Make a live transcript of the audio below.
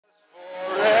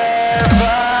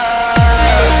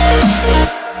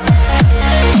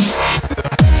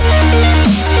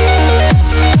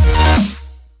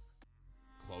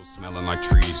Smelling like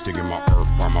trees, digging my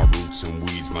earth, find my roots and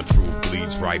weeds. My truth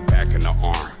bleeds right back in the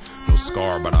arm. No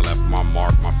scar, but I left my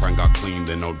mark. My friend got clean,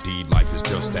 then no deed. Life is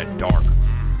just that dark.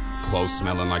 Close,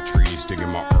 smelling like trees, digging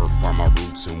my earth, find my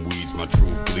roots and weeds. My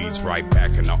truth bleeds right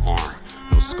back in the arm.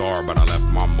 No scar, but I left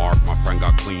my mark. My friend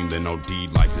got clean, then no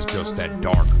deed. Life is just that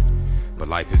dark. But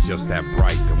life is just that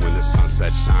bright. And when the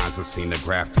sunset shines, I seen the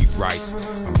graffiti writes.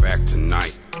 I'm back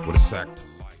tonight with a sack.